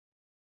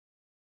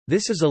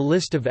This is a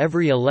list of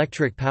every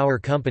electric power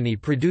company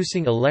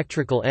producing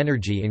electrical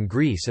energy in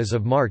Greece as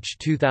of March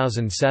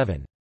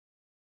 2007.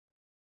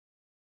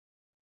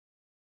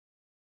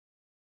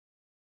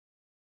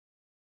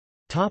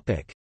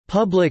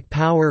 Public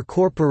Power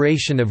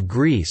Corporation of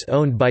Greece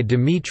owned by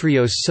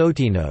Dimitrios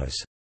Tsotinos.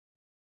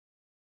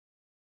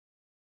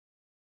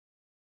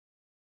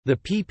 The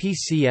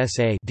PPC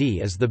S.A.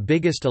 is the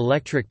biggest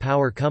electric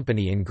power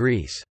company in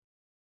Greece.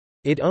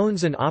 It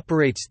owns and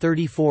operates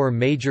 34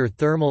 major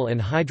thermal and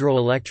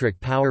hydroelectric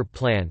power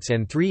plants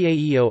and 3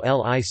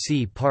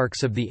 AEOLIC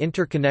parks of the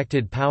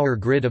interconnected power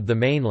grid of the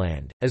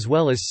mainland, as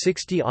well as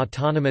 60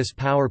 autonomous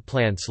power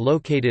plants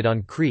located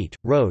on Crete,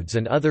 Rhodes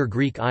and other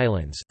Greek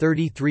islands,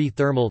 33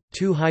 thermal,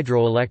 2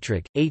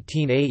 hydroelectric,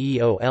 18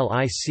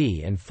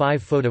 AEOLIC and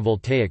 5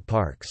 photovoltaic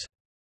parks.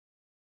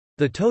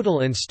 The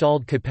total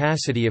installed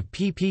capacity of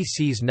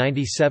PPC's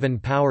 97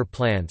 power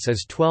plants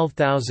is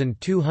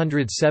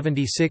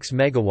 12,276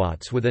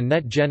 megawatts with a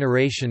net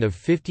generation of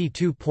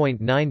 52.9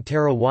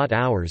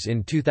 terawatt-hours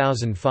in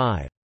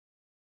 2005.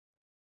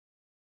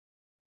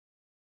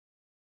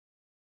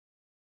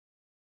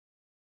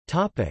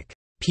 Topic: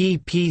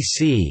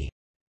 PPC.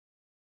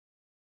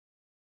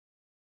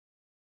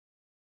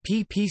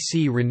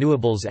 PPC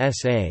Renewables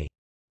S.A.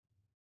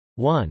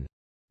 1.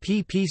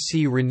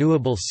 PPC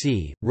Renewable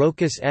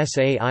C.Rokas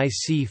S.A.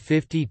 IC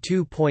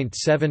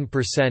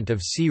 52.7%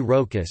 of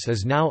C.Rokas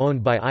is now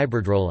owned by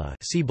Iberdrola,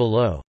 see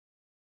below.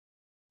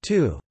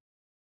 2.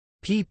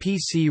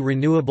 PPC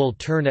Renewable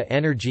Terna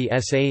Energy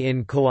S.A.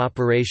 in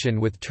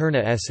cooperation with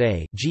Terna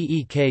S.A.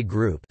 GEK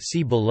Group,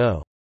 see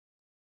below.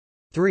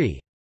 3.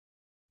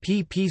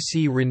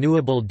 PPC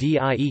Renewable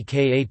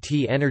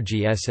DIEKAT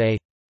Energy S.A.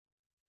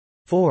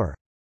 4.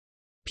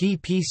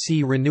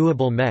 PPC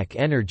Renewable MEC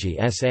Energy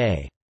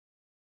S.A.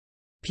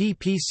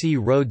 PPC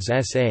Rhodes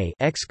S.A.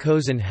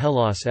 ex-Kozan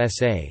Hellas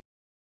S.A.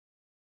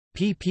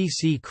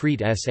 PPC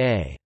Crete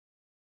S.A.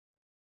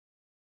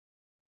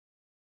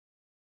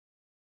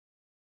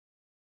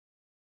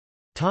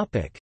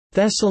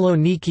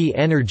 Thessaloniki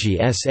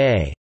Energy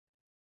S.A.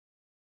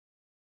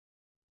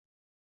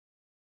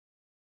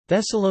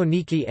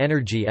 Thessaloniki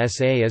Energy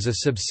S.A. is a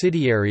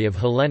subsidiary of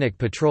Hellenic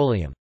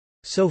Petroleum.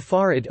 So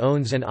far it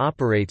owns and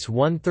operates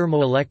one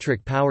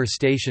thermoelectric power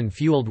station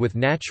fueled with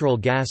natural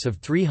gas of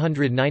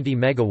 390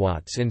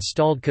 megawatts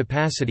installed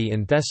capacity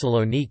in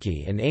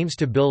Thessaloniki and aims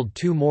to build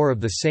 2 more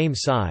of the same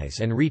size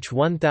and reach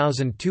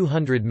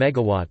 1,200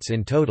 megawatts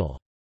in total.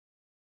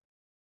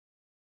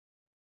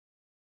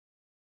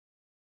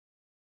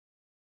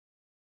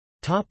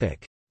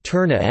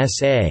 Terna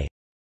S.A.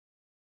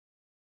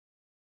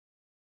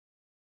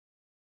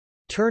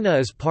 Terna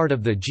is part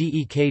of the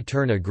GEK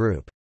Terna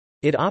Group.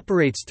 It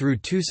operates through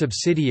 2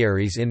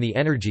 subsidiaries in the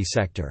energy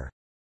sector.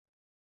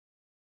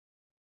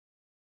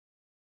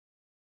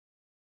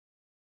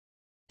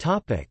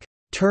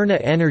 Terna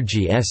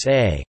Energy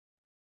S.A.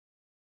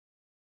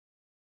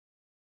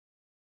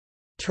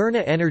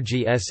 Terna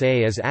Energy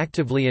S.A. is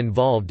actively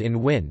involved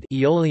in wind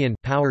 (Aeolian)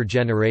 power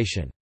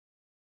generation.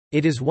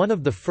 It is one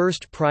of the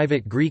first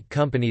private Greek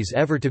companies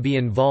ever to be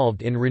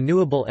involved in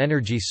renewable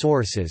energy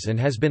sources and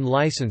has been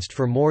licensed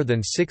for more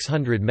than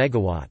 600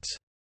 megawatts.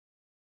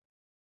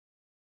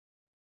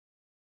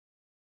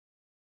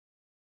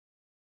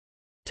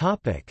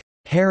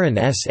 Heron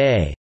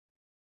S.A.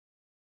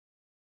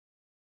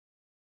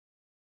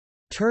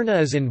 Terna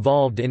is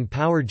involved in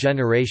power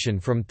generation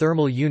from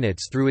thermal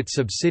units through its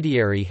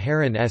subsidiary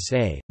Heron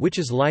S.A., which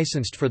is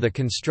licensed for the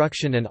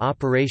construction and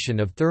operation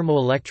of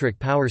thermoelectric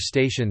power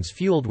stations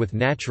fueled with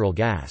natural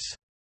gas.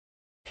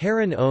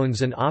 Heron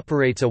owns and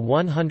operates a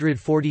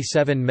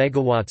 147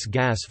 MW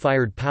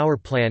gas-fired power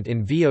plant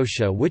in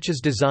Viosha which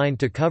is designed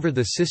to cover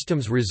the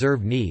system's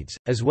reserve needs,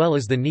 as well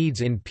as the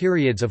needs in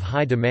periods of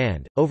high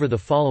demand, over the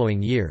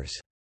following years.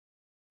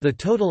 The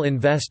total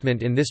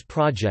investment in this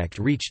project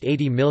reached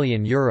 €80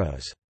 million.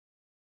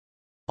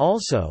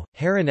 Also,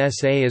 Heron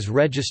S.A. is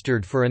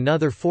registered for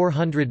another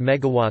 400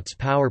 MW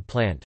power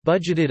plant,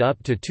 budgeted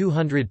up to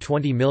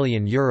 €220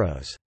 million.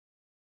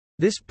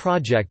 This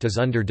project is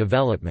under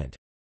development.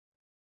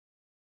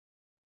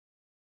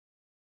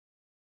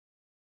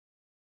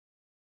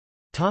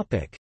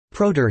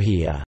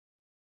 Protergia.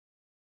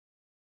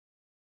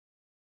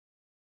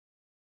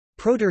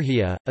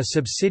 Protergia, a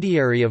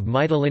subsidiary of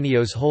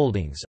Mytilineos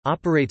Holdings,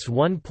 operates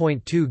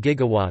 1.2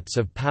 gigawatts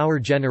of power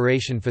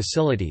generation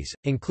facilities,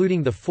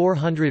 including the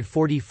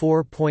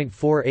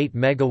 444.48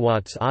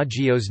 megawatts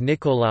Agios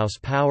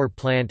Nikolaos power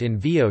plant in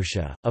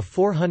Viosha, a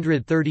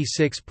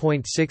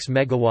 436.6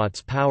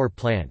 megawatts power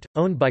plant,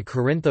 owned by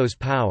Korinthos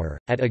Power,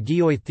 at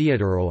Agioi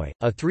Theodoroi,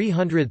 a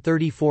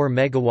 334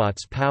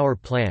 megawatts power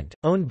plant,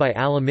 owned by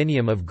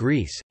Aluminium of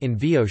Greece, in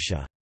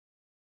Viosha.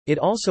 It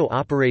also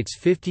operates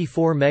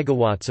 54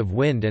 megawatts of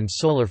wind and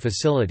solar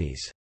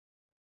facilities.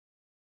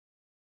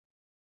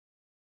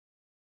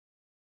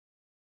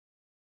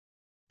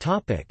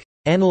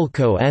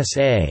 Enelco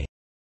S.A.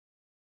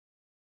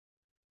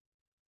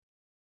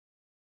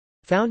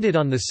 Founded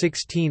on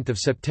 16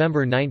 September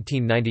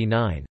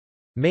 1999.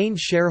 Main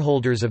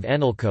shareholders of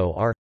Enelco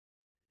are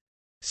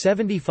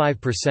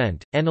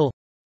 75%, Enel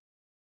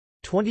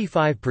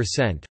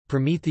 25%,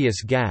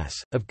 Prometheus Gas,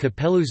 of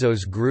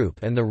Kapeluzos Group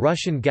and the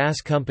Russian gas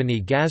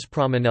company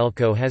Gazprom.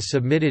 Enelco has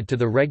submitted to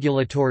the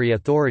Regulatory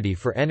Authority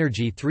for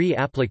Energy 3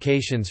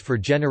 applications for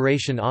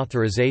generation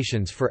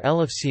authorizations for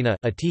Elefsina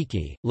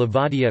Atiki,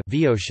 Livadia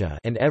Viotia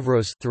and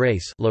Evros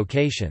Thrace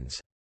locations.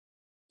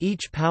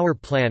 Each power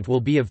plant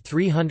will be of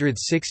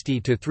 360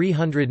 to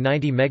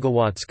 390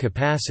 megawatts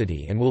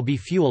capacity and will be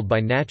fueled by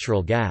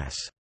natural gas.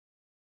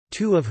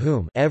 Two of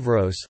whom,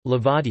 Evros,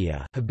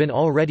 Livadia, have been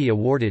already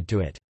awarded to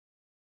it.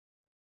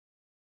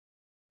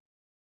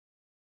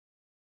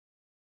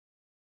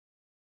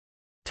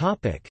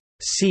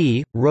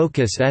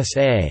 C.Rokas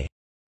S.A.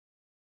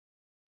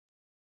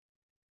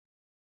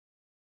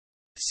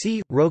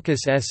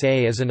 C.Rokas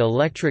S.A. is an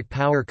electric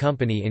power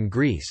company in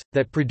Greece,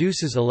 that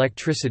produces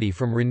electricity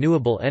from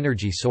renewable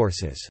energy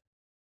sources.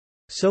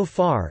 So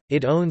far,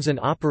 it owns and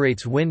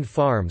operates wind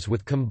farms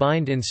with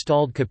combined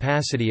installed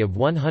capacity of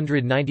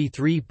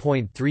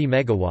 193.3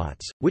 MW,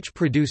 which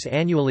produce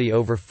annually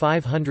over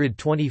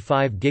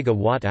 525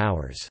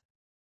 gigawatt-hours.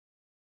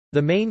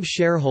 The main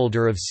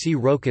shareholder of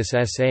C.Rokas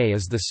S.A.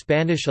 is the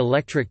Spanish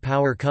electric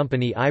power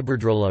company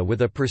Iberdrola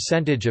with a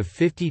percentage of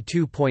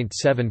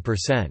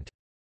 52.7%.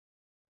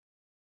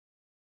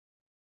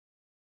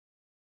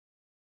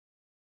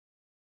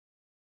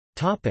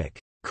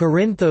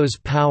 Korinthos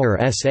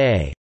Power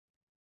S.A.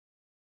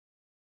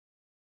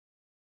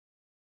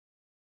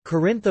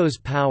 Korinthos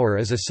Power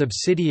is a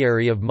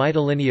subsidiary of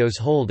Mytilineos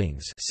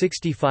Holdings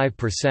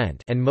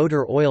 65% and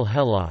Motor Oil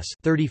Hellas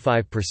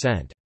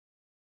 35%.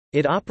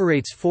 It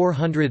operates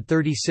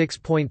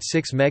 436.6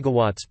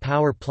 MW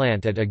power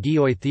plant at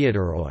Agioi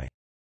Theodoroi.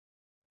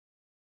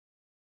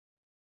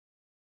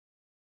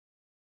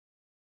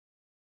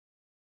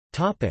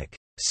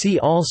 See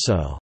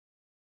also: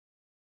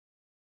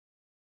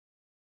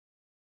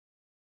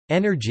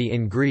 Energy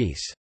in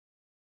Greece.